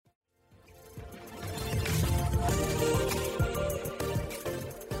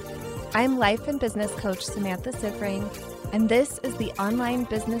I'm life and business coach Samantha Sivring, and this is the Online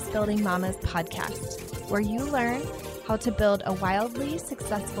Business Building Mamas podcast, where you learn how to build a wildly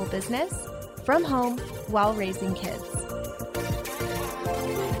successful business from home while raising kids.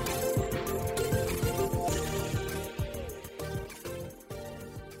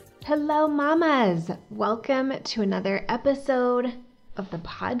 Hello, mamas. Welcome to another episode of the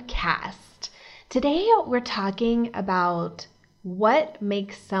podcast. Today, we're talking about what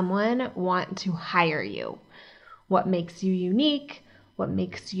makes someone want to hire you. What makes you unique? What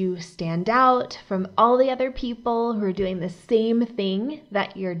makes you stand out from all the other people who are doing the same thing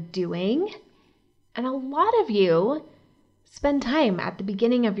that you're doing? And a lot of you spend time at the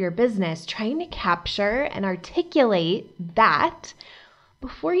beginning of your business trying to capture and articulate that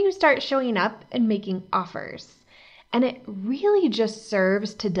before you start showing up and making offers. And it really just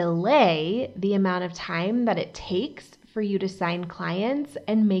serves to delay the amount of time that it takes for you to sign clients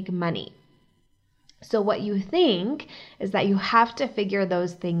and make money. So what you think is that you have to figure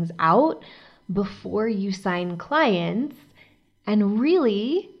those things out before you sign clients, and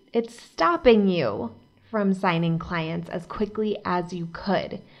really it's stopping you from signing clients as quickly as you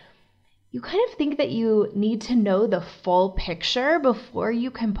could. You kind of think that you need to know the full picture before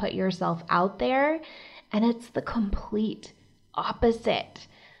you can put yourself out there, and it's the complete opposite.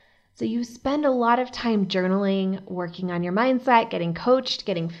 So you spend a lot of time journaling, working on your mindset, getting coached,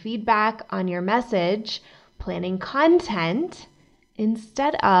 getting feedback on your message, planning content,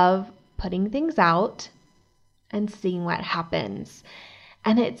 instead of putting things out and seeing what happens.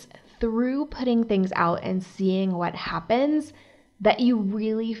 And it's through putting things out and seeing what happens that you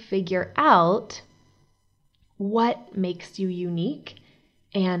really figure out what makes you unique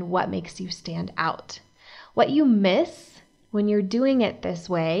and what makes you stand out. What you miss when you're doing it this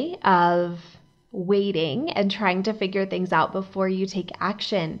way of waiting and trying to figure things out before you take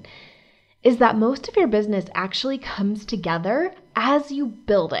action is that most of your business actually comes together as you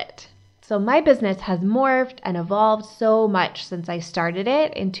build it. So my business has morphed and evolved so much since I started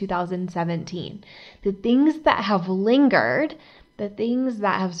it in 2017. The things that have lingered, the things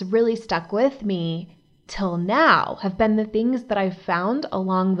that have really stuck with me till now have been the things that I've found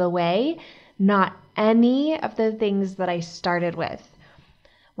along the way, not any of the things that I started with.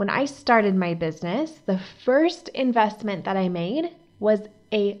 When I started my business, the first investment that I made was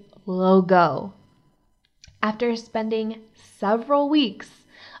a logo. After spending several weeks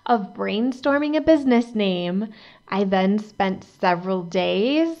of brainstorming a business name, I then spent several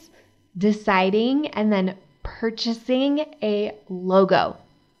days deciding and then purchasing a logo.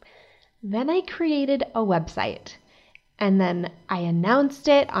 Then I created a website, and then I announced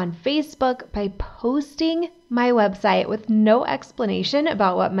it on Facebook by posting my website with no explanation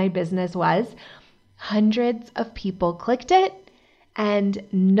about what my business was. Hundreds of people clicked it, and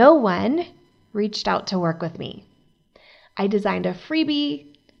no one reached out to work with me. I designed a freebie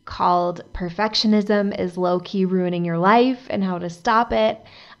called Perfectionism is Low-Key Ruining Your Life and How to Stop It.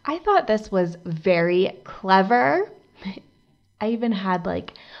 I thought this was very clever. I even had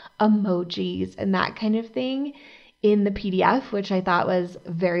like emojis and that kind of thing in the PDF, which I thought was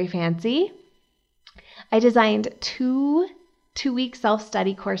very fancy. I designed two-week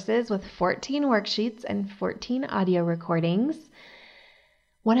self-study courses with 14 worksheets and 14 audio recordings.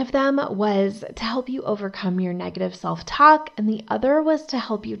 One of them was to help you overcome your negative self-talk, and the other was to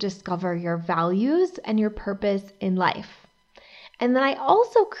help you discover your values and your purpose in life. And then I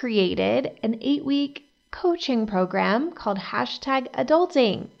also created an 8-week coaching program called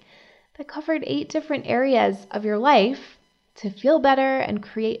 #Adulting that covered 8 different areas of your life to feel better and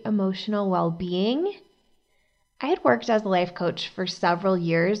create emotional well-being. I had worked as a life coach for several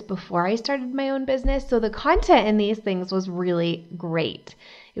years before I started my own business, so the content in these things was really great.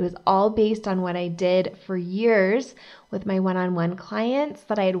 It was all based on what I did for years with my one-on-one clients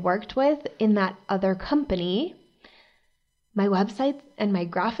that I had worked with in that other company. My website and my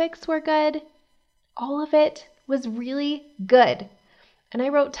graphics were good. All of it was really good. And I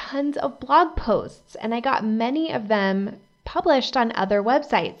wrote tons of blog posts, and I got many of them published on other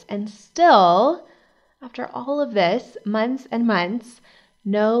websites. And still, after all of this, months and months,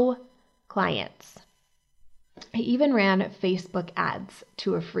 no clients. I even ran Facebook ads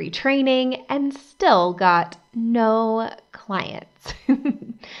to a free training and still got no clients.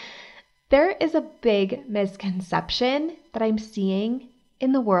 There is a big misconception that I'm seeing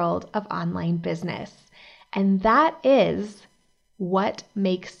in the world of online business, and that is what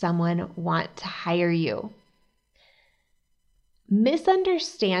makes someone want to hire you.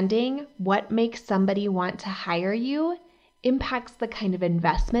 Misunderstanding what makes somebody want to hire you impacts the kind of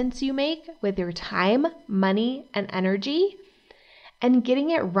investments you make with your time, money, and energy, And getting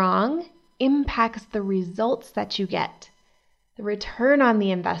it wrong impacts the results that you get, the return on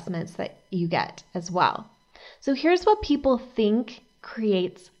the investments that you get as well. So here's what people think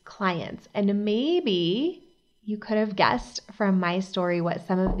creates clients. And maybe you could have guessed from my story what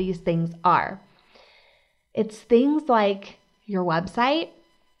some of these things are. It's things like your website,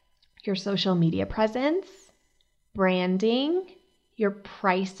 your social media presence, branding, your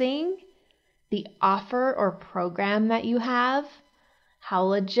pricing, the offer or program that you have, how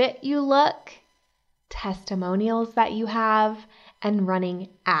legit you look, testimonials that you have, and running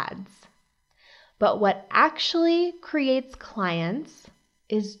ads. But what actually creates clients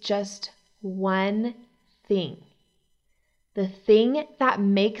is just one thing. The thing that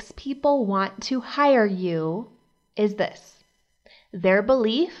makes people want to hire you is this: their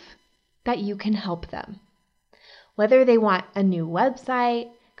belief that you can help them. Whether they want a new website,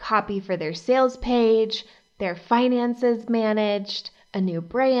 copy for their sales page, their finances managed, a new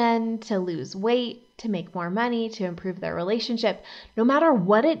brand, to lose weight, to make more money, to improve their relationship, no matter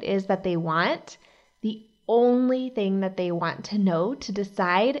what it is that they want, the only thing that they want to know to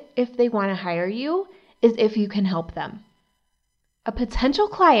decide if they want to hire you is if you can help them. A potential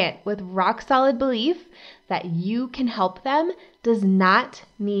client with rock solid belief that you can help them does not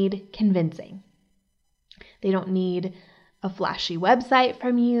need convincing. They don't need a flashy website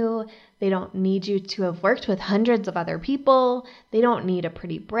from you. They don't need you to have worked with hundreds of other people. They don't need a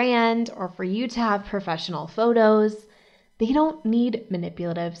pretty brand or for you to have professional photos. They don't need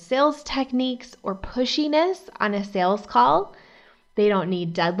manipulative sales techniques or pushiness on a sales call. They don't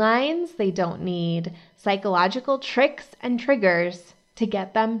need deadlines. They don't need psychological tricks and triggers to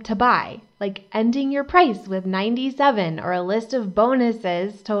get them to buy, like ending your price with 97 or a list of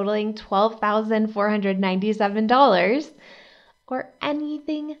bonuses totaling $12,497 or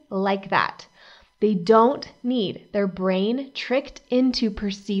anything like that. They don't need their brain tricked into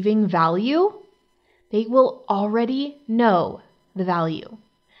perceiving value. They will already know the value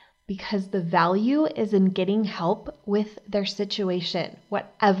because the value is in getting help with their situation,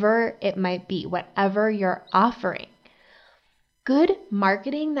 whatever it might be, whatever you're offering. Good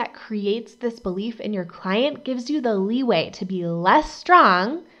marketing that creates this belief in your client gives you the leeway to be less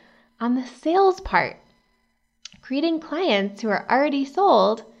strong on the sales part. Creating clients who are already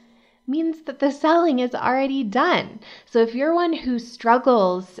sold means that the selling is already done. So if you're one who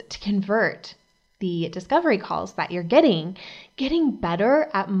struggles to convert the discovery calls that you're getting better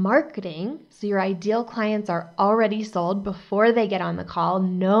at marketing so your ideal clients are already sold before they get on the call,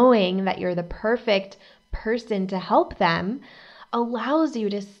 knowing that you're the perfect person to help them, allows you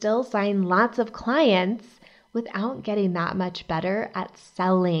to still sign lots of clients without getting that much better at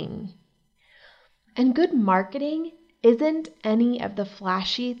selling. And good marketing isn't any of the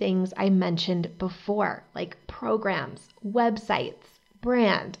flashy things I mentioned before, like programs, websites,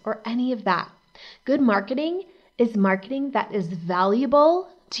 brand, or any of that. Good marketing is marketing that is valuable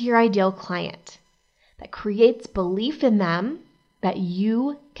to your ideal client, that creates belief in them that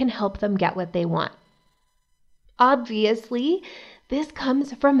you can help them get what they want. Obviously, this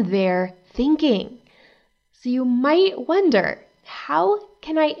comes from their thinking. So you might wonder, how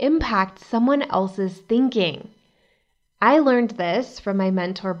can I impact someone else's thinking? I learned this from my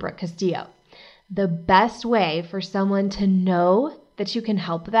mentor, Brooke Castillo. The best way for someone to know that you can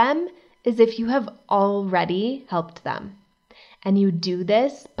help them is if you have already helped them. And you do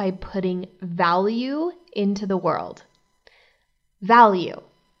this by putting value into the world. Value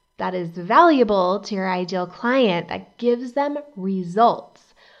that is valuable to your ideal client, that gives them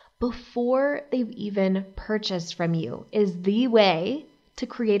results before they've even purchased from you, is the way to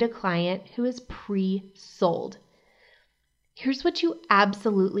create a client who is pre-sold. Here's what you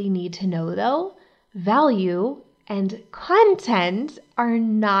absolutely need to know though. Value and content are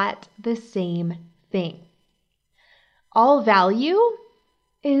not the same thing. All value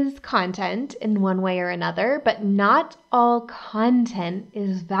is content in one way or another, but not all content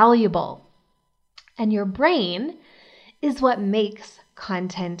is valuable. And your brain is what makes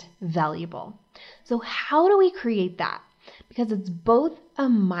content valuable. So how do we create that? Because it's both a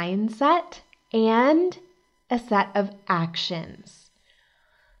mindset and a set of actions.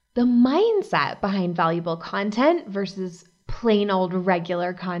 The mindset behind valuable content versus plain old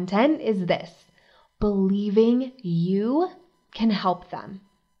regular content is this: believing you can help them.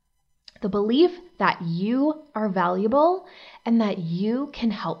 The belief that you are valuable and that you can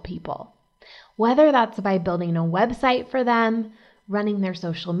help people. Whether that's by building a website for them, running their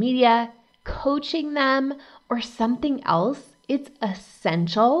social media, coaching them, or something else, it's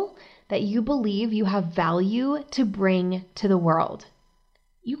essential that you believe you have value to bring to the world.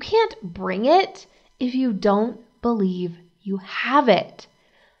 You can't bring it if you don't believe you have it.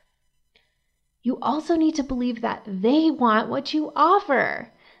 You also need to believe that they want what you offer,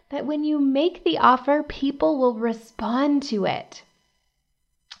 that when you make the offer, people will respond to it.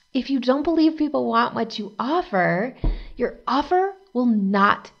 If you don't believe people want what you offer, your offer will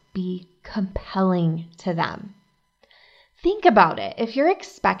not be compelling to them. Think about it. If you're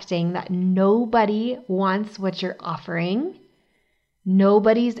expecting that nobody wants what you're offering,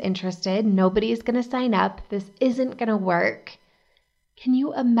 nobody's interested, nobody's going to sign up, this isn't going to work, can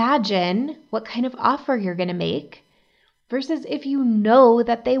you imagine what kind of offer you're going to make versus if you know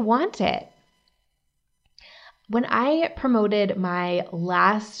that they want it? When I promoted my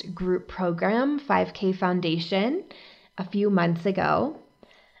last group program, 5K Foundation, a few months ago,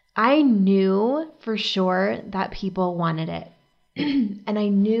 I knew for sure that people wanted it. And I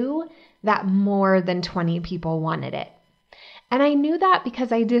knew that more than 20 people wanted it. And I knew that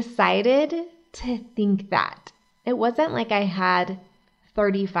because I decided to think that. It wasn't like I had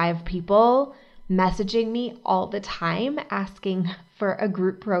 35 people messaging me all the time asking for a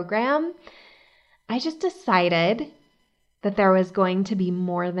group program. I just decided that there was going to be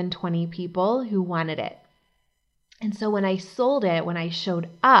more than 20 people who wanted it. And so when I sold it, when I showed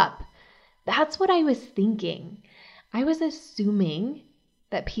up, that's what I was thinking. I was assuming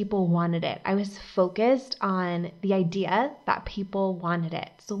that people wanted it. I was focused on the idea that people wanted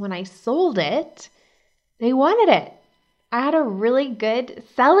it. So when I sold it, they wanted it. I had a really good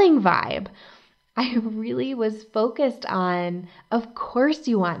selling vibe. I really was focused on, of course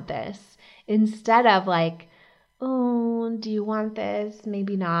you want this, instead of like, oh, do you want this?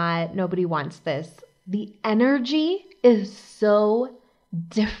 Maybe not. Nobody wants this. The energy is so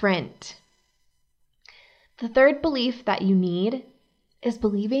different. The third belief that you need is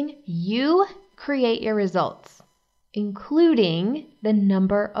believing you create your results, including the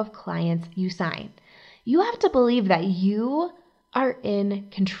number of clients you sign. You have to believe that you are in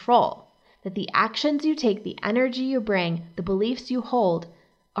control, that the actions you take, the energy you bring, the beliefs you hold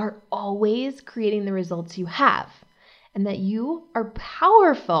are always creating the results you have, and that you are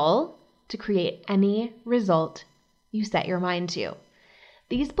powerful to create any result you set your mind to.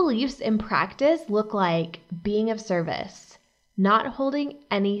 These beliefs in practice look like being of service, not holding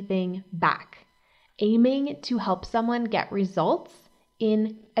anything back, aiming to help someone get results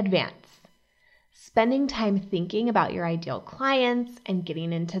in advance, spending time thinking about your ideal clients and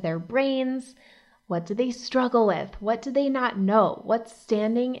getting into their brains. What do they struggle with? What do they not know? What's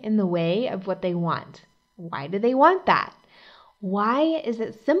standing in the way of what they want? Why do they want that? Why is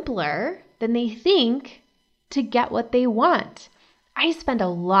it simpler than they think to get what they want? I spend a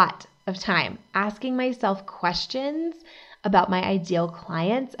lot of time asking myself questions about my ideal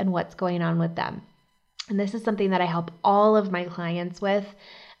clients and what's going on with them. And this is something that I help all of my clients with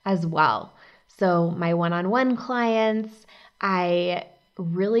as well. So my one-on-one clients, I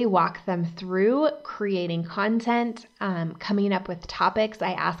really walk them through creating content, coming up with topics.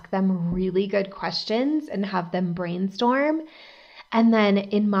 I ask them really good questions and have them brainstorm. And then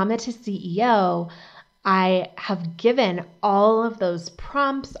in Mama to CEO, I have given all of those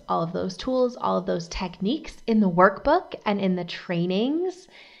prompts, all of those tools, all of those techniques in the workbook and in the trainings,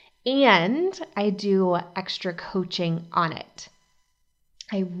 and I do extra coaching on it.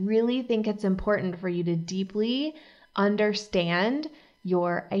 I really think it's important for you to deeply understand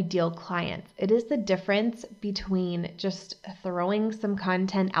your ideal clients. It is the difference between just throwing some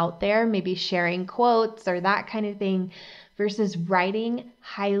content out there, maybe sharing quotes or that kind of thing, versus writing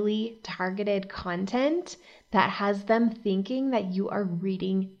highly targeted content that has them thinking that you are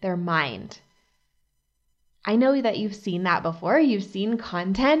reading their mind. I know that you've seen that before. You've seen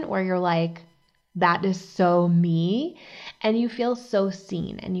content where you're like, that is so me, and you feel so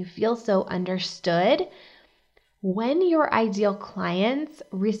seen and you feel so understood. When your ideal clients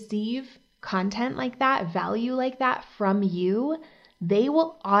receive content like that, value like that from you, they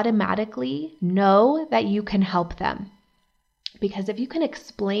will automatically know that you can help them. Because if you can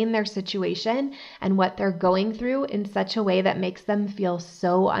explain their situation and what they're going through in such a way that makes them feel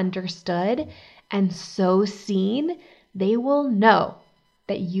so understood and so seen, they will know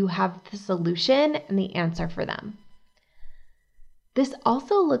that you have the solution and the answer for them. This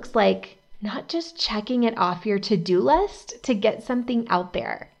also looks like not just checking it off your to-do list to get something out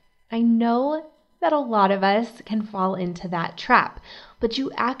there. I know that a lot of us can fall into that trap, but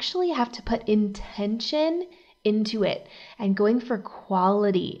you actually have to put intention into it and going for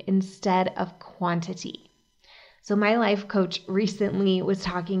quality instead of quantity. So my life coach recently was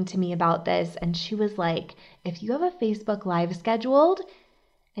talking to me about this, and she was like, if you have a Facebook Live scheduled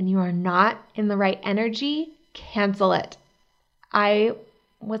and you are not in the right energy, cancel it. I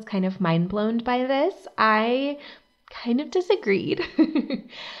was kind of mind blown by this. I kind of disagreed.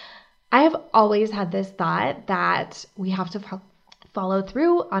 I have always had this thought that we have to follow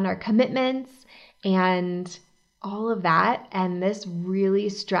through on our commitments and all of that. And this really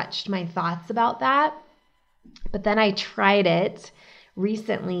stretched my thoughts about that. But then I tried it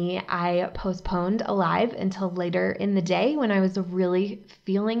recently. I postponed a live until later in the day when I was really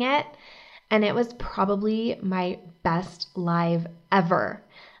feeling it. And it was probably my best live ever.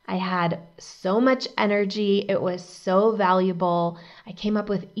 I had so much energy. It was so valuable. I came up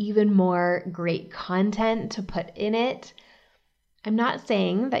with even more great content to put in it. I'm not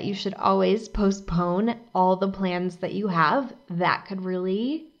saying that you should always postpone all the plans that you have. That could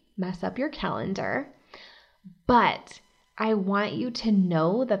really mess up your calendar. But I want you to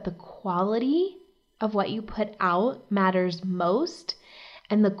know that the quality of what you put out matters most,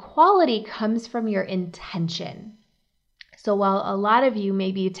 and the quality comes from your intention. So while a lot of you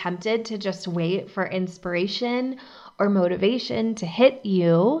may be tempted to just wait for inspiration or motivation to hit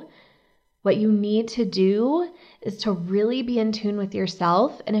you, what you need to do is to really be in tune with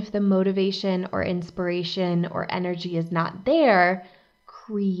yourself. And if the motivation or inspiration or energy is not there,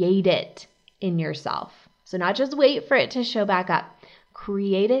 create it in yourself. So not just wait for it to show back up.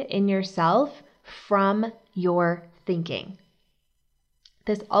 Create it in yourself from your thinking.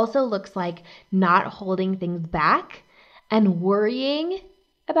 This also looks like not holding things back and worrying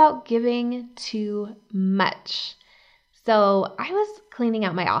about giving too much. So I was cleaning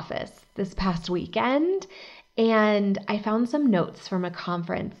out my office this past weekend, and I found some notes from a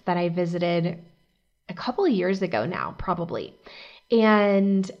conference that I visited a couple of years ago now, probably.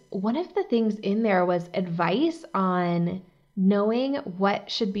 And one of the things in there was advice on knowing what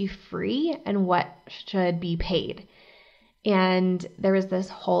should be free and what should be paid. And there was this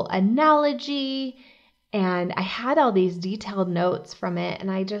whole analogy, and I had all these detailed notes from it,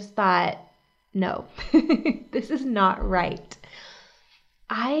 and I just thought, no, this is not right.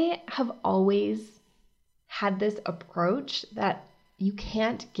 I have always had this approach that you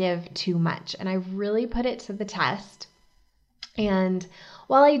can't give too much, and I really put it to the test. And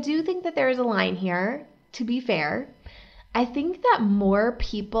while I do think that there is a line here, to be fair, I think that more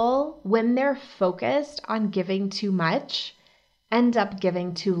people, when they're focused on giving too much, end up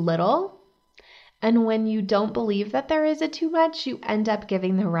giving too little. And when you don't believe that there is a too much, you end up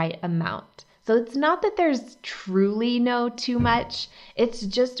giving the right amount. So it's not that there's truly no too much. It's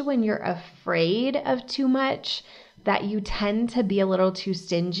just when you're afraid of too much that you tend to be a little too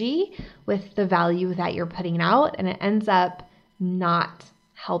stingy with the value that you're putting out, and it ends up not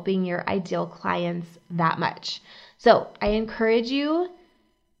helping your ideal clients that much. So I encourage you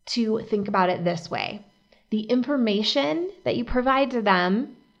to think about it this way. The information that you provide to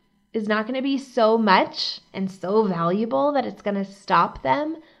them is not going to be so much and so valuable that it's going to stop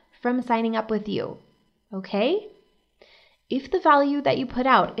them from signing up with you. Okay? If the value that you put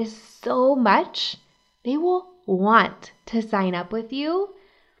out is so much, they will want to sign up with you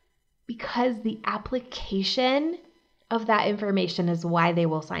because the application of that information is why they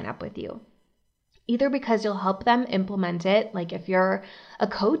will sign up with you. Either because you'll help them implement it, like if you're a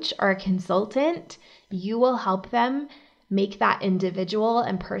coach or a consultant, you will help them make that individual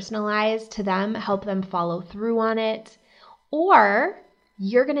and personalized to them, help them follow through on it, or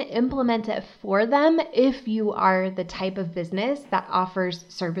you're going to implement it for them if you are the type of business that offers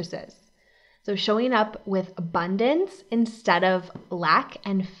services. So showing up with abundance instead of lack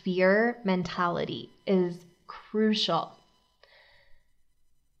and fear mentality is crucial.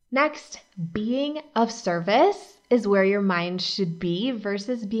 Next, being of service is where your mind should be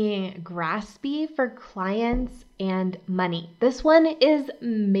versus being graspy for clients and money. This one is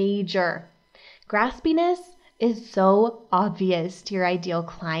major. Graspiness is so obvious to your ideal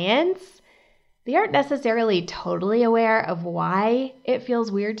clients. They aren't necessarily totally aware of why it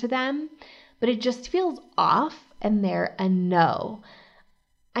feels weird to them, but it just feels off and they're a no.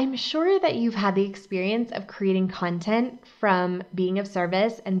 I'm sure that you've had the experience of creating content from being of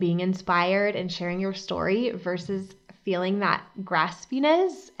service and being inspired and sharing your story versus feeling that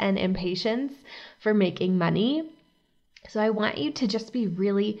graspiness and impatience for making money. So I want you to just be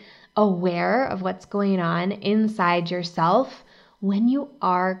really aware of what's going on inside yourself when you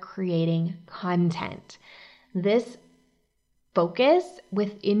are creating content. This focus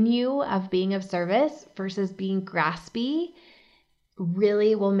within you of being of service versus being graspy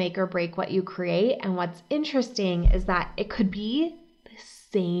really will make or break what you create. And what's interesting is that it could be the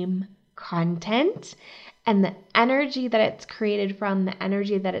same content, and the energy that it's created from, the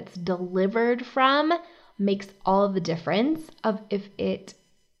energy that it's delivered from makes all of the difference of if it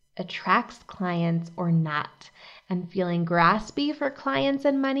attracts clients or not. And feeling graspy for clients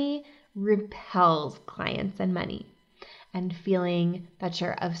and money repels clients and money. and feeling that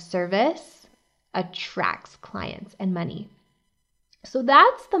you're of service attracts clients and money. So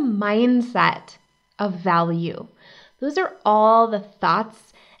that's the mindset of value. Those are all the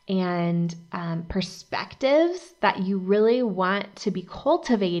thoughts and perspectives that you really want to be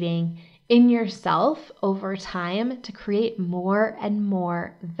cultivating in yourself over time to create more and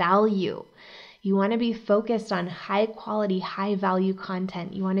more value. You want to be focused on high quality, high value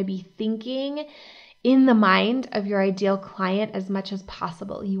content. You want to be thinking in the mind of your ideal client as much as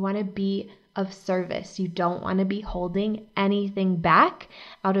possible. You want to be of service. You don't want to be holding anything back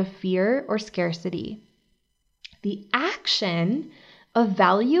out of fear or scarcity. The action of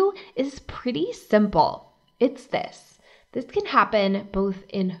value is pretty simple. It's this. This can happen both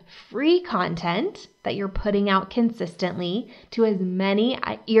in free content that you're putting out consistently to as many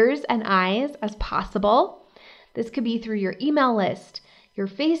ears and eyes as possible. This could be through your email list, your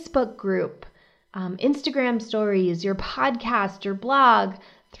Facebook group, Instagram stories, your podcast, your blog,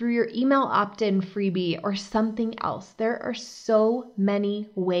 through your email opt-in freebie or something else. There are so many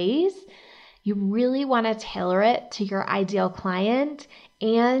ways. You really want to tailor it to your ideal client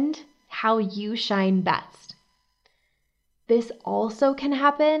and how you shine best. This also can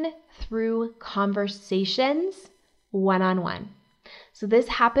happen through conversations one-on-one. So this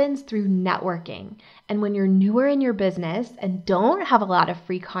happens through networking. And when you're newer in your business and don't have a lot of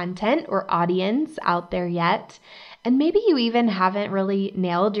free content or audience out there yet, and maybe you even haven't really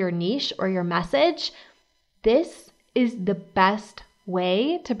nailed your niche or your message, this is the best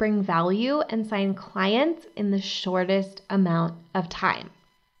way to bring value and sign clients in the shortest amount of time.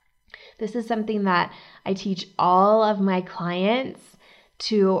 This is something that I teach all of my clients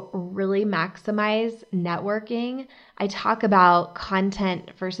to really maximize networking. I talk about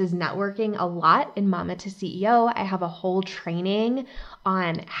content versus networking a lot in Mama to CEO. I have a whole training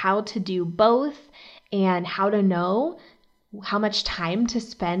on how to do both and how to know how much time to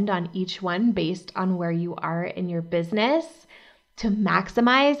spend on each one based on where you are in your business to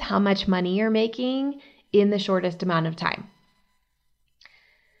maximize how much money you're making in the shortest amount of time.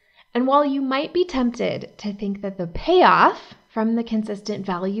 And while you might be tempted to think that the payoff from the consistent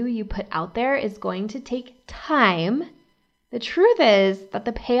value you put out there is going to take time, the truth is that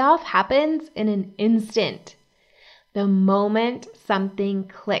the payoff happens in an instant. The moment something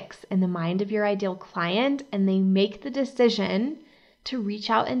clicks in the mind of your ideal client and they make the decision to reach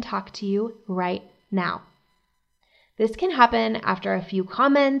out and talk to you right now. This can happen after a few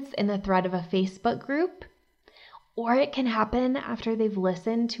comments in the thread of a Facebook group, or it can happen after they've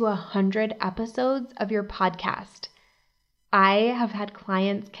listened to 100 episodes of your podcast. I have had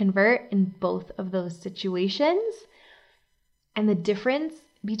clients convert in both of those situations, and the difference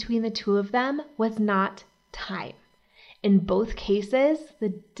between the two of them was not time. In both cases,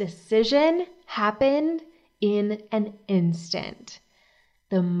 the decision happened in an instant.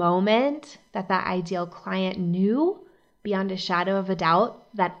 The moment that ideal client knew beyond a shadow of a doubt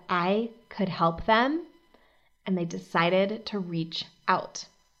that I could help them, and they decided to reach out.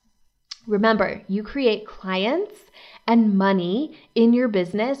 Remember, you create clients and money in your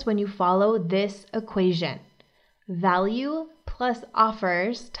business when you follow this equation. Value plus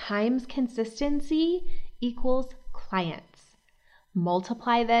offers times consistency equals clients.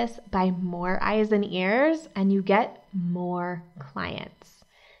 Multiply this by more eyes and ears, and you get more clients.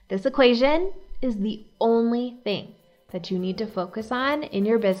 This equation is the only thing that you need to focus on in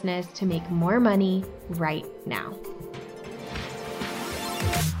your business to make more money right now.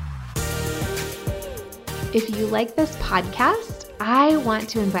 If you like this podcast, I want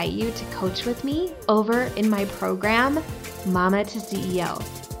to invite you to coach with me over in my program, Mama to CEO.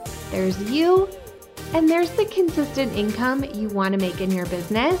 There's you, and there's the consistent income you want to make in your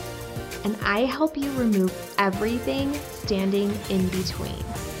business, and I help you remove everything standing in between.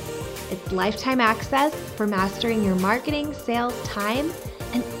 It's lifetime access for mastering your marketing, sales, time,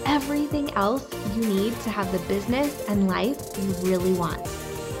 and everything else you need to have the business and life you really want.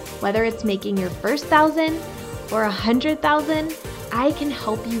 Whether it's making your first 1,000 or 100,000, I can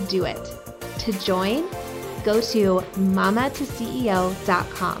help you do it. To join, go to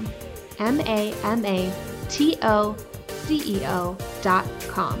mamatoceo.com,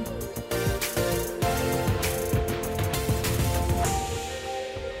 mamatoceo.com.